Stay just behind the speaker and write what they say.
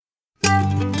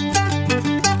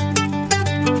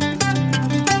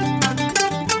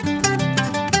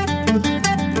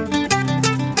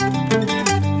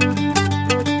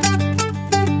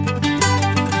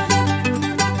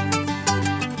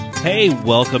Hey,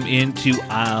 welcome into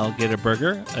I'll Get a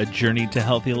Burger, a journey to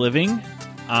healthy living.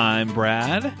 I'm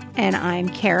Brad. And I'm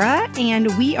Kara,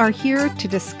 and we are here to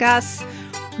discuss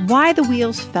why the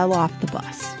wheels fell off the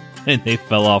bus. And they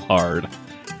fell off hard.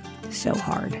 So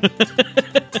hard.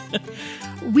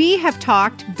 We have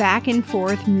talked back and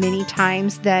forth many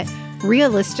times that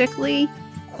realistically,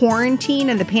 quarantine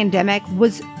and the pandemic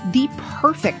was the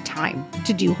perfect time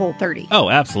to do Whole30.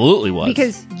 Oh, absolutely was.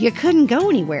 Because you couldn't go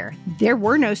anywhere. There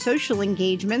were no social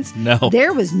engagements. No.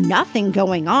 There was nothing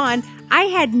going on. I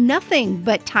had nothing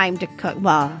but time to cook.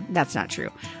 Well, that's not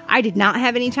true. I did not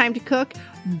have any time to cook,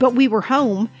 but we were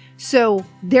home. So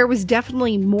there was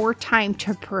definitely more time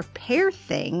to prepare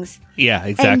things. Yeah,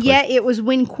 exactly. And yet it was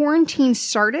when quarantine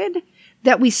started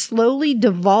that we slowly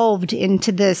devolved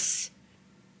into this,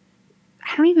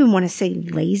 I don't even want to say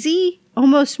lazy,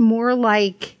 almost more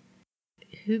like,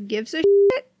 who gives a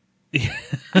shit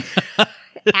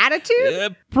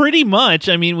attitude? Pretty much.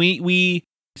 I mean, we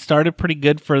started pretty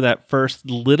good for that first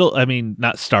little,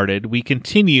 not started. We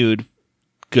continued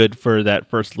good for that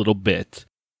first little bit.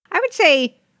 I would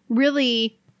say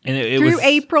really And it through was,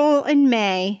 April and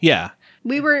May. Yeah.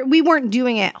 We weren't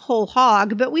doing it whole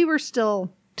hog, but we were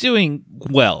still Doing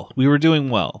well. We were doing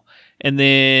well. And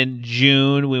then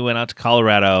June, we went out to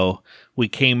Colorado. We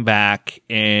came back,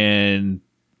 and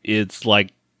it's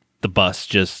like the bus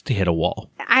just hit a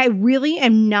wall. I really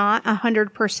am not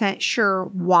 100% sure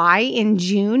why in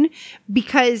June,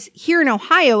 because here in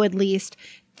Ohio, at least,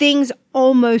 things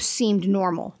almost seemed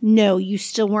normal. No, you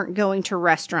still weren't going to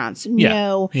restaurants. Yeah.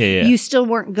 No, Yeah. you still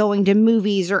weren't going to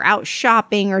movies or out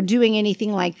shopping or doing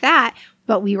anything like that.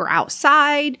 But we were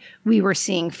outside. We were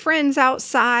seeing friends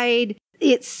outside.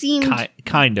 It seemed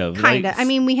Kind of. Like, Like, I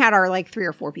mean, we had our 3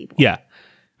 or 4 people. yeah.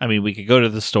 I mean, we could go to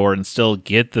the store and still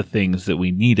get the things that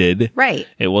we needed. Right.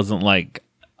 It wasn't like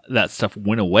that stuff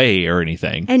went away or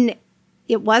anything. And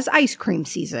it was ice cream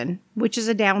season, which is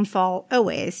a downfall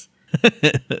always.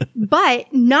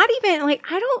 But not even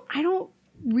I don't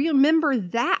remember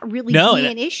that really being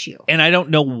an issue. And I don't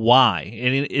know why.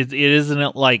 And it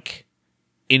isn't like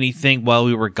anything while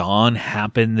we were gone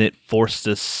happened that forced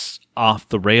us off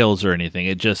the rails or anything.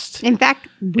 It just, in fact,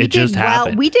 we did well.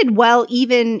 Happened. We did well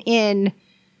even in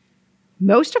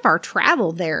most of our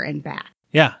travel there and back.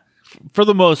 Yeah. For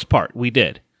the most part, we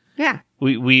did. Yeah.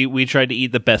 We tried to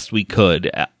eat the best we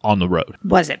could on the road.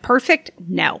 Was it perfect?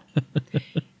 No.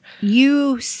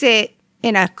 You sit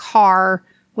in a car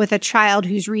with a child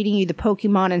who's reading you the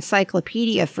Pokemon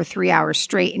encyclopedia for 3 hours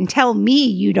straight and tell me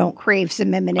you don't crave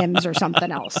some M&Ms or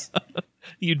something else.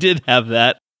 You did have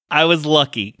that. I was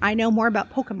lucky. I know more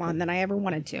about Pokemon than I ever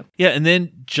wanted to. Yeah, and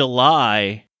then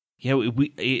July,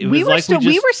 we were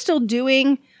still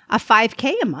doing a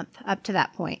 5K a month up to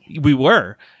that point. We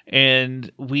were,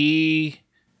 and we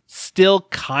still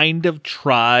kind of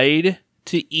tried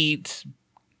to eat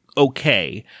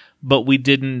okay, but we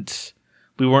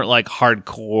weren't like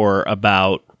hardcore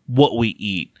about what we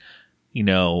eat,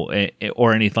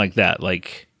 or anything like that.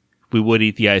 Like, we would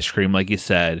eat the ice cream, like you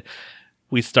said.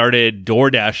 We started door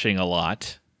dashing a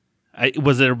lot.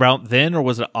 Was it around then, or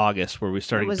was it August where we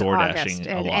started door dashing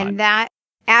a lot? And that,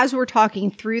 as we're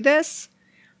talking through this,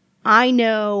 I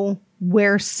know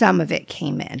where some of it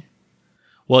came in.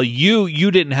 Well,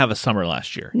 you didn't have a summer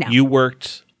last year. No. You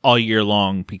worked all year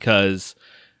long because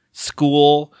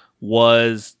school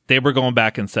they were going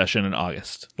back in session in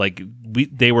August. Like,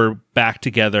 they were back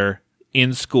together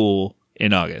in school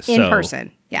in August. In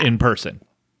person. Yeah. In person.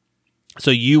 So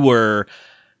you were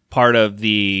part of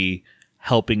the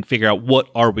helping figure out, what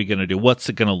are we going to do? What's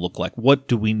it going to look like? What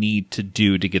do we need to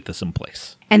do to get this in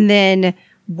place? And then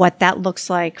what that looks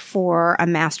like for a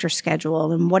master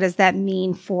schedule, and what does that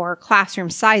mean for classroom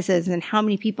sizes and how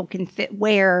many people can fit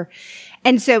where.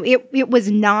 And so it was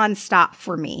nonstop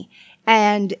for me.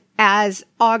 And as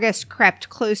August crept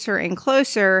closer and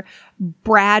closer,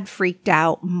 Brad freaked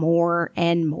out more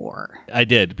and more. I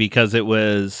did, because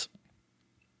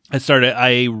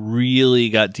I really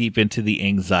got deep into the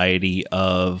anxiety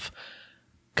of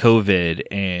COVID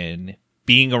and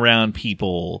being around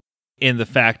people, and the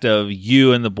fact of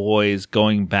you and the boys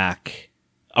going back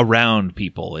around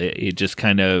people. It just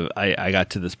kind of, I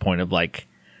got to this point of like,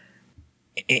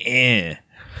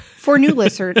 For new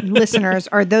listeners,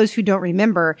 or those who don't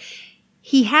remember,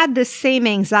 he had the same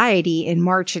anxiety in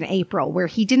March and April where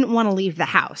he didn't want to leave the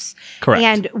house. Correct.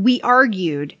 And we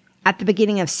argued at the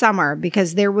beginning of summer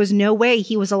because there was no way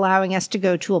he was allowing us to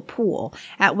go to a pool.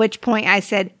 At which point I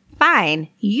said, fine,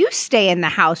 you stay in the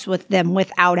house with them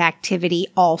without activity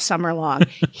all summer long.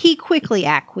 He quickly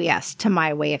acquiesced to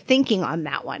my way of thinking on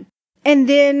that one. And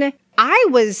then I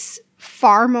was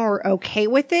far more okay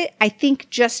with it. I think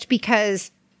just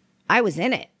because I was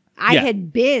in it. I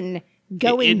had been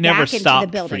going back into the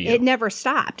building. It never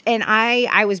stopped. And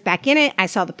I was back in it. I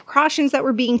saw the precautions that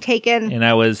were being taken. And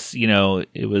I was,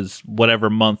 it was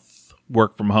whatever month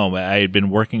work from home. I had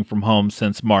been working from home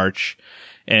since March,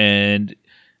 and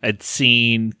I'd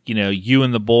seen, you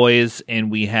and the boys,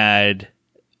 and we had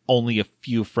only a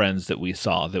few friends that we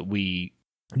saw that we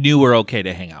knew were okay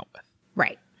to hang out with.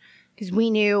 Right. Because we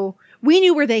knew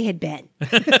where they had been.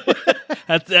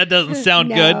 That doesn't sound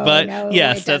good, but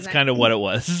yes, that's kind of what it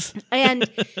was. And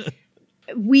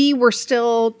we were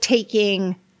still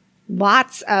taking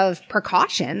lots of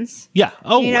precautions. Yeah.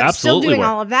 Oh, absolutely. Still doing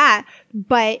all of that.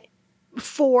 But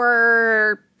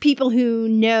for people who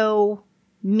know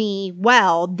me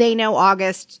well, they know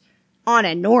August on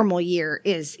a normal year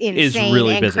is insane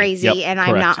really and busy. crazy. Yep, and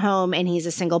correct. I'm not home, and he's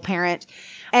a single parent.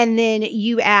 And then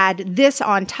you add this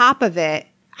on top of it.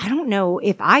 I don't know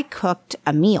if I cooked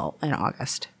a meal in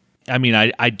August. I mean,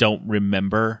 I don't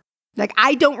remember. Like,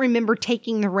 I don't remember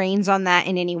taking the reins on that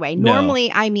in any way. No.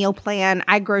 Normally, I meal plan,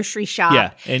 I grocery shop,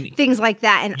 Yeah, and things like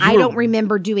that, and I don't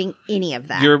remember doing any of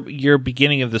that. Your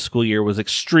beginning of the school year was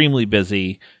extremely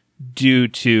busy due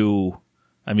to,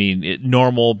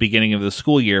 normal beginning of the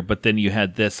school year, but then you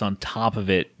had this on top of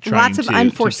it. Lots of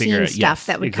unforeseen stuff yes,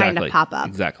 that would exactly, kind of pop up.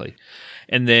 Exactly.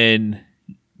 And then,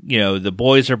 the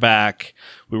boys are back.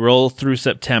 We roll through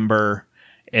September,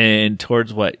 and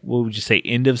towards what would you say,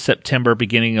 end of September,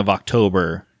 beginning of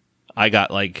October, I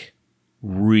got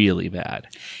really bad.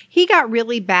 He got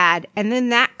really bad, and then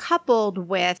that coupled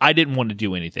with I didn't want to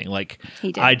do anything.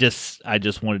 He did. I just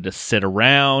wanted to sit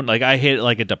around. I hit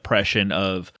a depression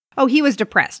of he was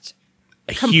depressed.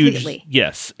 Completely. Huge,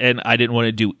 yes. And I didn't want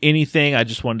to do anything. I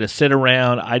just wanted to sit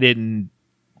around. I didn't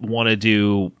want to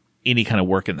do any kind of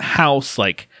work in the house.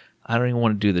 I don't even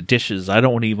want to do the dishes. I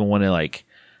don't even want to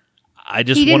I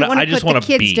just want to put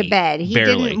the kids to bed. He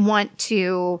didn't want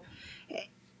to.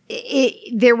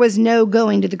 There was no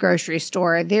going to the grocery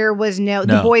store. There was no.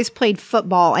 The boys played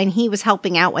football, and he was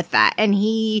helping out with that. And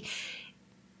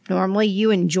normally you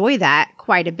enjoy that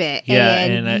quite a bit. Yeah,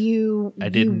 and I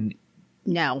didn't.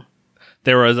 No.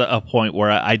 There was a point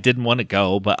where I didn't want to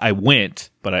go, but I went.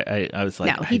 But I was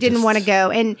like, no, he didn't want to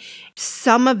go, and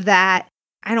some of that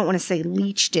I don't want to say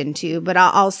leached into, but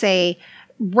I'll say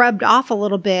rubbed off a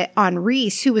little bit on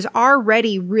Reese, who was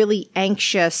already really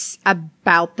anxious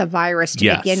about the virus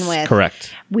to begin with.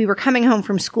 Correct. We were coming home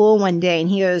from school one day, and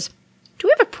he goes, "Do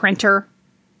we have a printer?"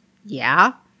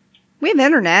 "Yeah." "We have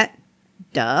internet."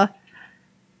 "Duh."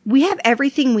 "We have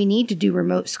everything we need to do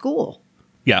remote school."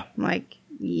 Yeah. I'm like,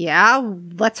 yeah,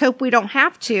 let's hope we don't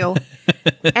have to.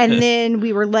 And then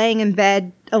we were laying in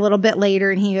bed a little bit later,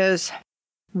 and he goes,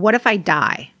 "What if I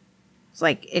die?" It's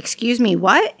like, "Excuse me,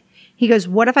 what?" He goes,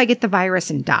 "What if I get the virus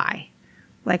and die?"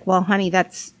 Like, well, honey,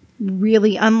 that's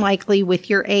really unlikely with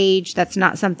your age. That's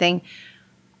not something.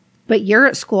 But you're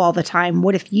at school all the time.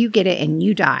 What if you get it and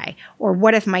you die? Or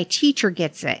what if my teacher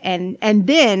gets it? And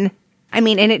then, and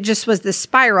it just was this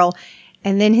spiral.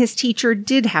 And then his teacher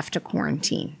did have to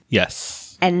quarantine.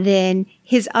 Yes. And then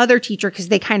his other teacher, because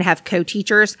they kind of have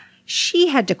co-teachers, she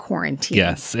had to quarantine.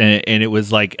 Yes. And it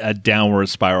was like a downward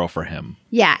spiral for him.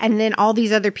 Yeah. And then all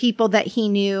these other people that he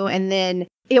knew, and then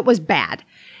it was bad.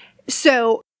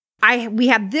 So we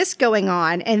have this going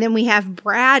on, and then we have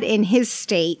Brad in his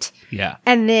state. Yeah.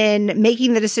 And then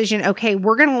making the decision, okay,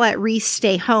 we're going to let Reese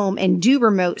stay home and do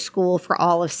remote school for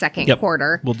all of second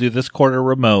quarter. We'll do this quarter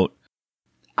remote.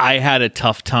 I had a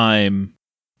tough time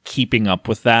keeping up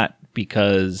with that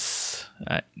because,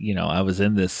 I was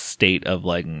in this state of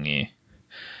And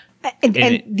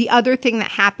the other thing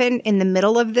that happened in the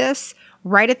middle of this,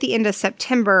 right at the end of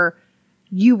September,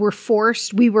 we weren't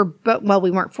forced.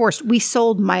 We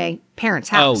sold my parents'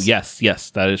 house. Oh, yes,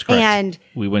 that is correct. And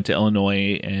we went to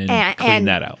Illinois and cleaned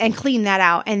that out. And cleaned that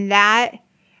out. And that,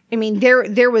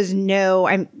 there was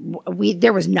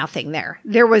there was nothing there.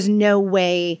 There was no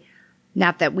way.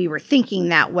 Not that we were thinking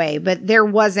that way, but there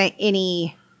wasn't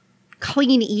any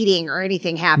clean eating or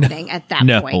anything happening at that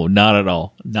point. No, not at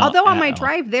all. Although on my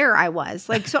drive there, I was.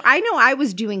 So I know I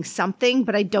was doing something,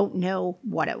 but I don't know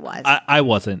what it was. I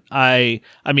wasn't.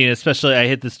 Especially I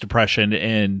hit this depression,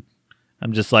 and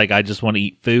I'm just like, I just want to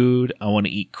eat food. I want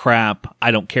to eat crap.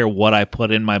 I don't care what I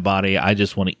put in my body. I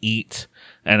just want to eat,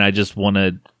 and I just want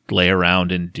to lay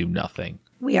around and do nothing.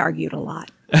 We argued a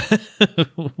lot.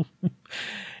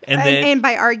 And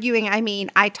by arguing,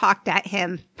 I talked at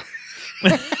him.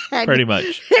 Pretty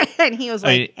much. And he was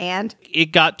like, and?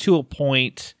 It got to a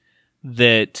point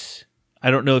that I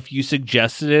don't know if you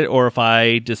suggested it or if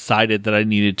I decided that I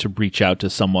needed to reach out to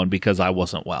someone because I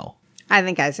wasn't well. I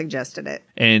think I suggested it.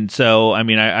 And so, I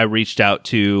mean, I reached out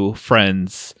to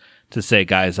friends to say,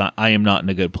 guys, I am not in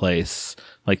a good place.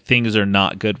 Like, things are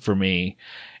not good for me.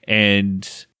 And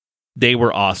they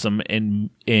were awesome and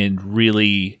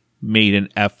really made an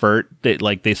effort that,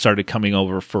 like, they started coming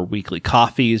over for weekly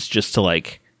coffees just to,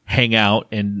 like, hang out.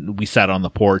 And we sat on the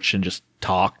porch and just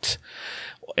talked.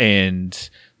 And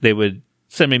they would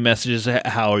send me messages,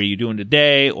 how are you doing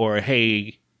today? Or,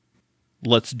 hey,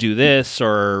 let's do this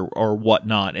or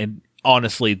whatnot. And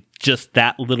honestly, just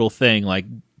that little thing, like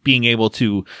being able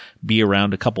to be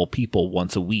around a couple people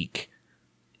once a week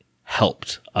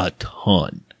helped a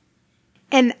ton.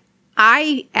 And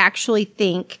I actually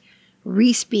think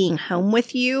Reese being home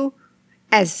with you,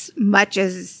 as much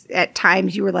as at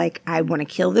times you were like, I want to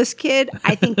kill this kid,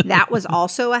 I think that was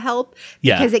also a help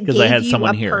because it gave you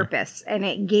a purpose and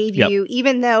it gave you,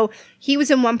 even though he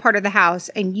was in one part of the house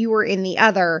and you were in the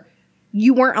other,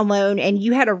 you weren't alone and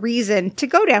you had a reason to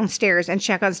go downstairs and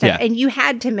check on stuff and you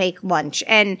had to make lunch.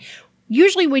 And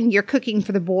usually when you're cooking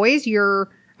for the boys, you're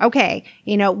okay.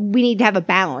 You know, we need to have a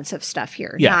balance of stuff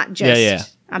here, not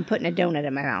just I'm putting a donut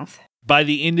in my mouth. By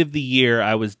the end of the year,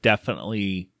 I was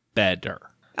definitely better.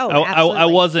 Oh, absolutely. I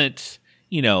wasn't,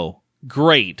 you know,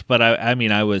 great, but I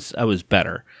mean, I was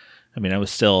better. I mean, I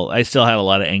still had a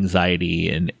lot of anxiety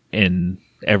and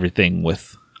everything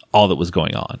with all that was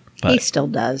going on. But he still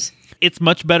does. It's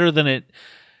much better than it,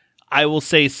 I will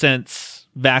say, since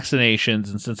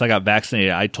vaccinations and since I got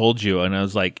vaccinated. I told you, and I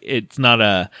was like, it's not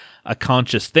a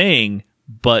conscious thing,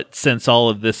 but since all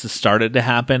of this has started to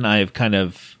happen, I have kind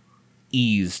of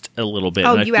eased a little bit.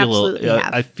 Oh, and you absolutely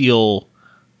have. I feel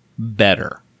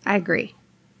better. I agree.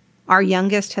 Our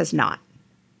youngest has not.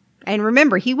 And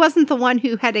remember, he wasn't the one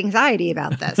who had anxiety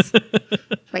about this.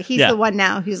 But he's the one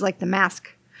now who's like the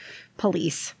mask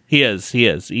police. He is.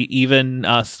 Even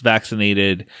us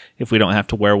vaccinated, if we don't have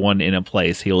to wear one in a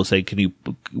place, he'll say,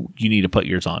 you need to put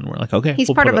yours on. We're like, okay.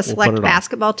 He's part of a select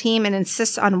basketball team and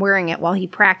insists on wearing it while he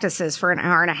practices for an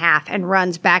hour and a half and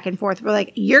runs back and forth. We're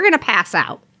like, you're going to pass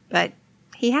out. But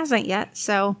he hasn't yet,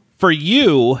 so. For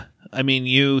you, I mean,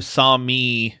 you saw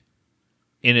me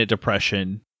in a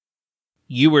depression.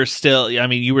 You were still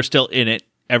in it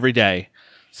every day.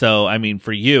 So, I mean,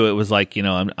 for you, it was like, you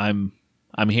know,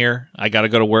 I'm here. I got to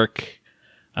go to work.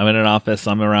 I'm in an office.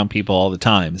 I'm around people all the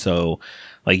time. So,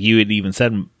 like you had even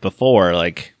said before,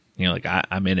 like, you know, like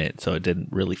I'm in it. So it didn't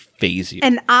really phase you.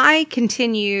 And I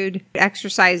continued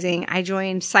exercising. I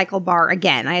joined Cycle Bar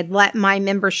again. I had let my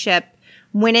membership,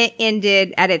 when it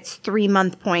ended at its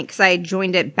 3-month point, because I had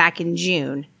joined it back in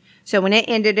June. So when it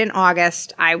ended in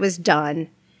August, I was done.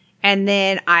 And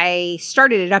then I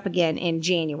started it up again in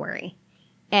January.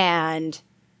 And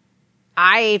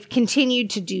I've continued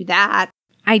to do that.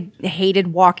 I hated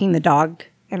walking the dog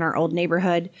in our old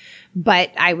neighborhood,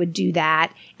 but I would do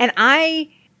that. And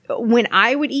when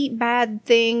I would eat bad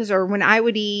things or when I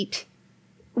would eat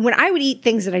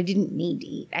things that I didn't need to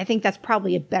eat, I think that's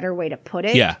probably a better way to put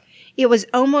it. Yeah. It was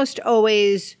almost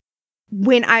always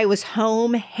when I was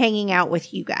home hanging out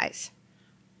with you guys,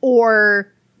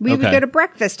 or we would go to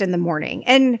breakfast in the morning.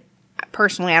 And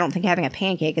personally, I don't think having a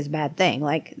pancake is a bad thing.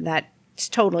 Like, that's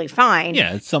totally fine.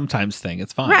 Yeah, it's sometimes thing.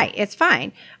 It's fine. Right. It's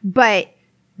fine. But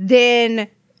then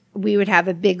we would have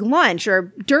a big lunch,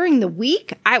 or during the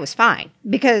week, I was fine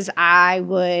because I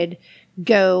would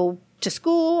go to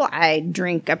school. I'd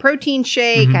drink a protein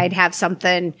shake. Mm-hmm. I'd have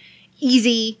something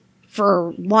easy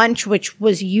for lunch, which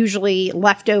was usually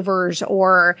leftovers,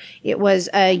 or it was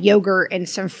a yogurt and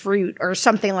some fruit or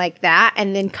something like that.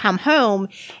 And then come home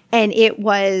and it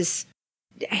was,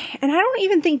 and I don't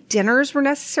even think dinners were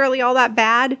necessarily all that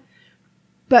bad,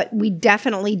 but we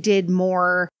definitely did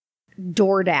more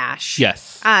DoorDash.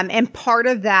 Yes. And part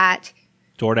of that,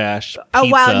 DoorDash, pizza. Oh,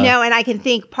 well, no. And I can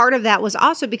think part of that was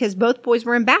also because both boys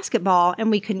were in basketball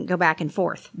and we couldn't go back and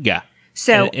forth. Yeah.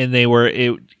 So, and they were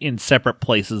in separate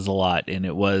places a lot. And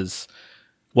it was,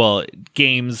 well,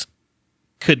 games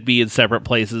could be in separate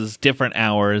places, different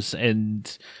hours.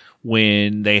 And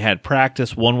when they had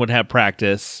practice, one would have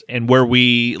practice. And where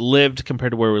we lived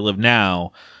compared to where we live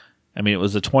now, I mean, it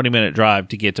was a 20-minute drive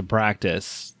to get to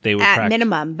practice. They would at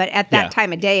minimum, but at that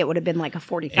time of day, it would have been like a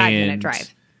 45-minute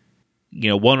drive. You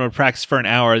know, one would practice for an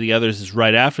hour, the others is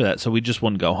right after that. So we just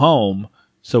wouldn't go home.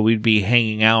 So we'd be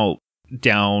hanging out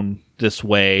down this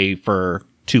way for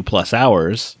 2+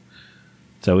 hours.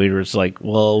 So we were just like,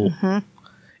 well,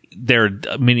 there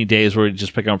are many days where we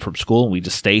just pick up from school and we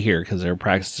just stay here because their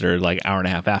practices are like hour and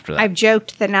a half after that. I've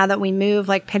joked that now that we move,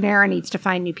 like Panera needs to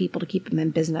find new people to keep them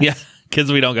in business. Yeah,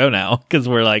 because we don't go now because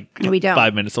we're like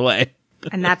 5 minutes away.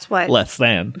 And that's what less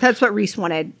than. That's what Reese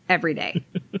wanted every day.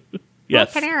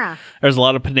 Yes. Panera. There's a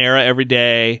lot of Panera every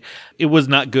day. It was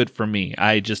not good for me.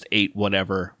 I just ate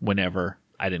whatever, whenever.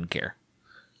 I didn't care.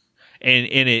 And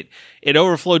it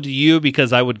overflowed to you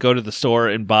because I would go to the store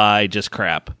and buy just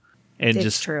crap. And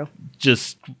It's true.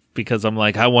 Just because I'm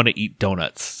like, I want to eat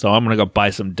donuts. So I'm going to go buy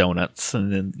some donuts.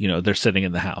 And then, they're sitting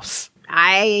in the house.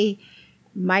 I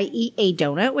might eat a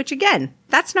donut, which again,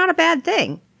 that's not a bad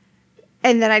thing.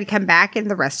 And then I'd come back and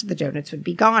the rest of the donuts would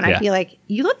be gone. I'd Yeah. be like,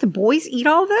 you let the boys eat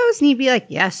all those? And he'd be like,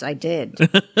 yes, I did.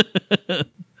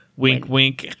 Wink,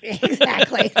 wink.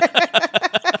 Exactly.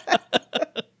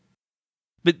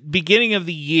 But beginning of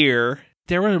the year,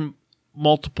 there were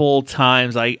multiple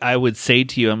times I would say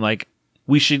to you, I'm like,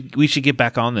 we should get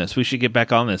back on this. We should get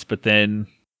back on this. But then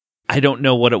I don't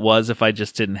know what it was, if I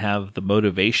just didn't have the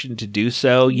motivation to do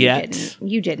so yet.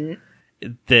 You didn't.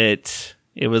 That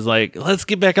it was like, let's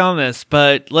get back on this,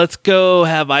 but let's go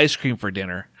have ice cream for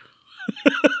dinner.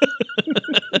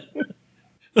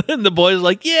 And the boys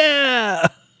like, yeah.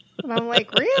 And I'm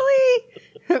like, really?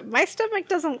 My stomach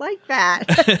doesn't like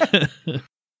that.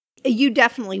 You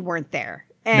definitely weren't there.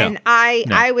 And No.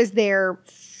 I was there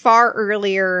far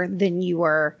earlier than you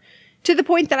were, to the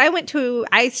point that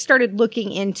I started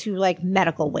looking into like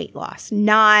medical weight loss,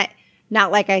 not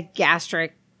like a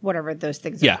gastric, whatever those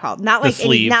things Yeah, are called. Not the like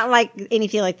sleeve. not like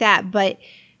anything like that, but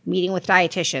meeting with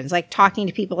dietitians, like talking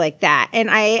to people like that. And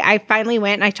I finally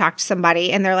went and I talked to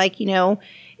somebody and they're like,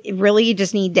 really you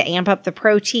just need to amp up the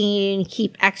protein,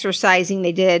 keep exercising.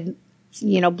 They did,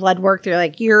 blood work. They're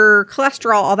like, your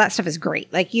cholesterol, all that stuff is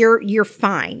great. Like you're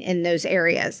fine in those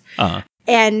areas. Uh-huh.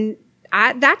 And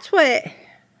that's what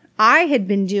I had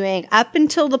been doing up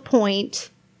until the point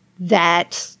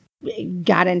that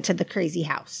got into the crazy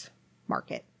house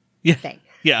market Yeah. thing.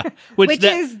 Yeah. Which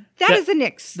is a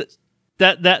nix.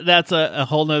 That's a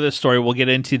whole nother story. We'll get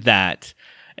into that.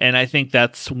 And I think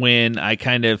that's when I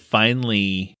kind of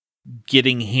finally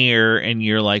getting here and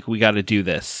you're like, we got to do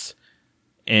this.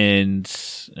 And,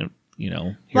 here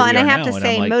Well, we and I are have now, to and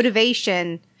say, I'm like,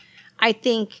 motivation, I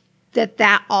think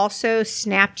that also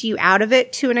snapped you out of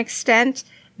it to an extent,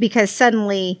 because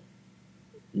suddenly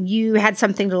you had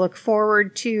something to look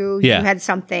forward to. Yeah. You had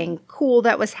something cool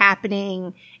that was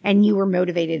happening and you were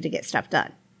motivated to get stuff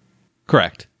done.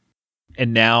 correct.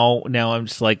 And now I'm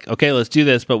just like, okay, let's do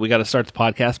this, but we got to start the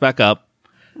podcast back up.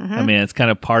 Mm-hmm. I mean, it's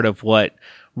kind of part of what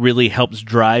really helps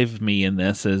drive me in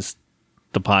this is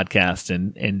the podcast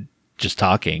and just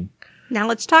talking. Now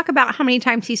let's talk about how many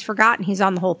times he's forgotten he's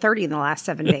on the Whole 30 in the last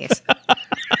 7 days.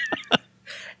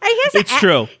 It's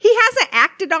true. He hasn't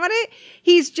acted on it.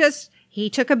 He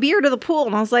took a beer to the pool,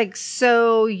 and I was like,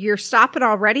 so you're stopping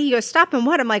already? He goes, stopping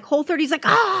what? I'm like, Whole 30. He's like,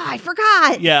 I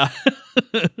forgot. Yeah.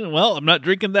 Well, I'm not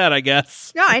drinking that, I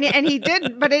guess. No, and he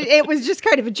did, but it was just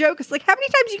kind of a joke. It's like, how many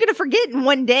times are you going to forget in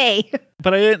one day?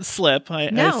 But I didn't slip. I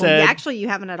said, actually, you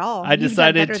haven't at all. I You've done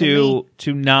decided better than me.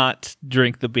 to not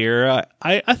drink the beer.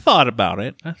 I thought about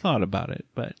it.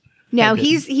 But No, I didn't.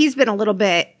 he's been a little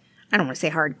bit, I don't want to say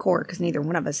hardcore, because neither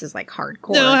one of us is like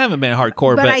hardcore. No, I haven't been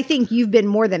hardcore, but but I think you've been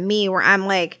more than me, where I'm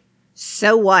like,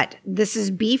 so what? This is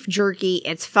beef jerky.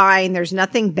 It's fine. There's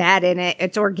nothing bad in it.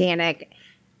 It's organic.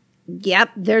 Yep,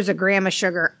 there's a gram of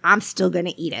sugar. I'm still going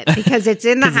to eat it because it's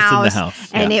in the 'Cause it's in the house,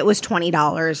 house, and yeah. it was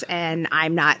 $20, and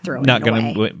I'm not throwing not it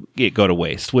going away. to go to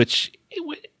waste, which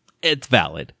it's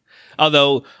valid.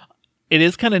 Although it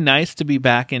is kind of nice to be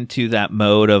back into that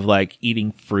mode of like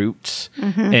eating fruits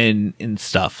and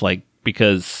stuff, like,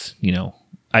 because,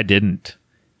 I didn't.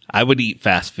 I would eat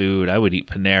fast food. I would eat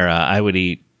Panera. I would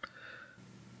eat,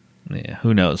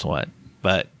 who knows what.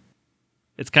 But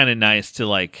it's kind of nice to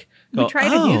like go, We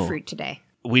tried a new fruit today.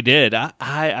 We did.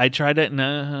 I tried it.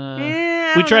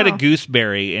 I We don't tried know. a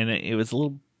gooseberry, and it was a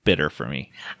little bitter for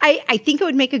me. I think it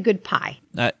would make a good pie.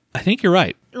 I think you're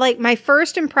right. Like my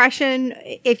first impression,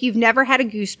 if you've never had a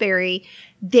gooseberry,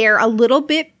 they're a little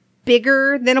bit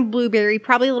bigger than a blueberry,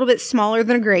 probably a little bit smaller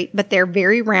than a grape, but they're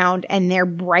very round and they're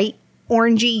bright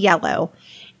orangey yellow.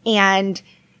 And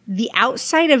the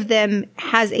outside of them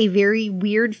has a very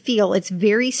weird feel. It's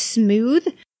very smooth,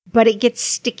 but it gets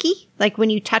sticky, like when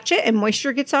you touch it and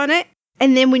moisture gets on it.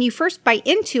 And then when you first bite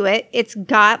into it, it's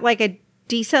got like a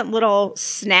decent little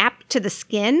snap to the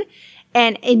skin.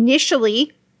 And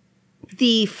initially,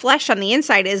 the flesh on the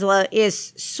inside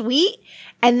is sweet.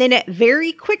 And then it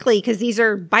very quickly, because these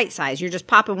are bite size, you're just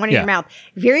popping one in your mouth.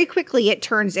 Very quickly, it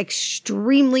turns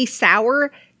extremely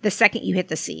sour the second you hit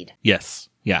the seed. Yes.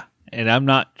 Yeah. And I'm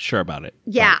not sure about it.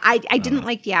 Yeah, I didn't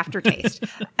like the aftertaste.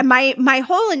 And my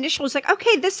whole initial was like,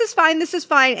 okay, this is fine.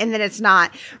 And then it's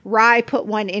not. Rye put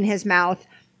one in his mouth,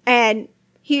 and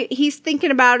he's thinking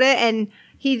about it, and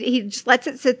He just lets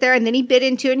it sit there, and then he bit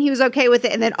into it, and he was okay with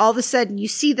it. And then all of a sudden, you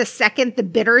see the second the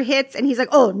bitter hits, and he's like,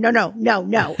 "Oh,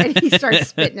 no," and he starts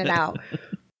spitting it out.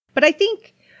 But I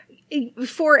think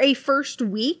for a first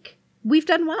week, we've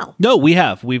done well. No, we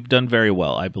have. We've done very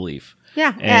well, I believe.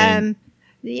 Yeah. And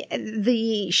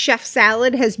the chef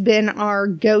salad has been our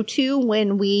go-to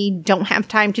when we don't have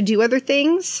time to do other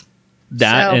things.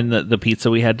 that and the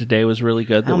pizza we had today was really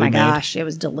good. That Oh my we made gosh, it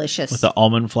was delicious. with the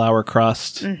almond flour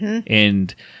crust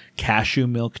and cashew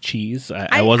milk cheese.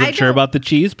 I wasn't sure about the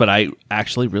cheese, but I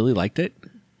actually really liked it.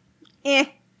 Okay.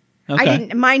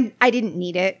 I didn't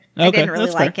need it. I Okay, didn't really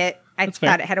that's fair. like it. I That's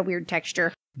thought fair. it had a weird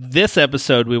texture. This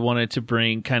episode, we wanted to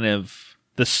bring kind of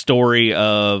the story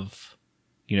of,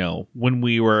 when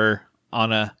we were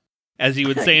on a, as you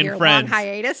would say in Year-long Friends,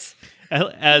 hiatus.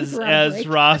 as We're on as break.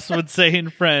 Ross would say in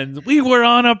Friends, we were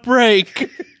on a break.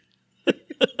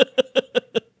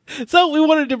 So we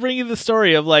wanted to bring you the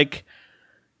story of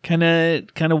kind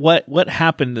of what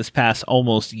happened this past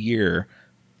almost year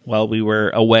while we were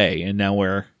away, and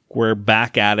now we're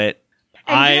back at it.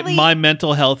 And really- My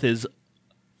mental health is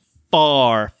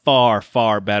far, far,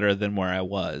 far better than where I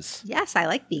was. Yes, I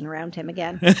like being around him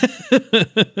again.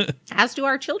 As do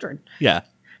our children. Yeah.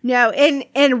 No,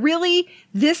 and really,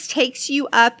 this takes you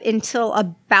up until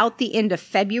about the end of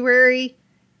February,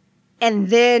 and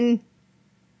then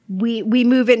we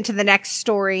move into the next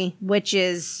story, which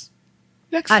is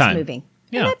Next us time. moving.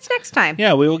 Yeah. And that's next time.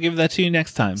 Yeah, we will give that to you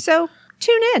next time. So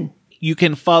tune in. You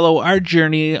can follow our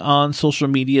journey on social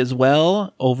media as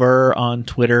well, over on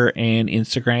Twitter and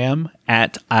Instagram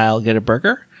at I'll Get a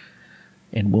Burger.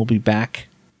 And we'll be back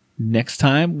next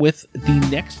time with the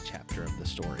next chapter of the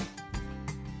story.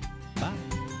 Bye.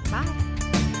 Bye.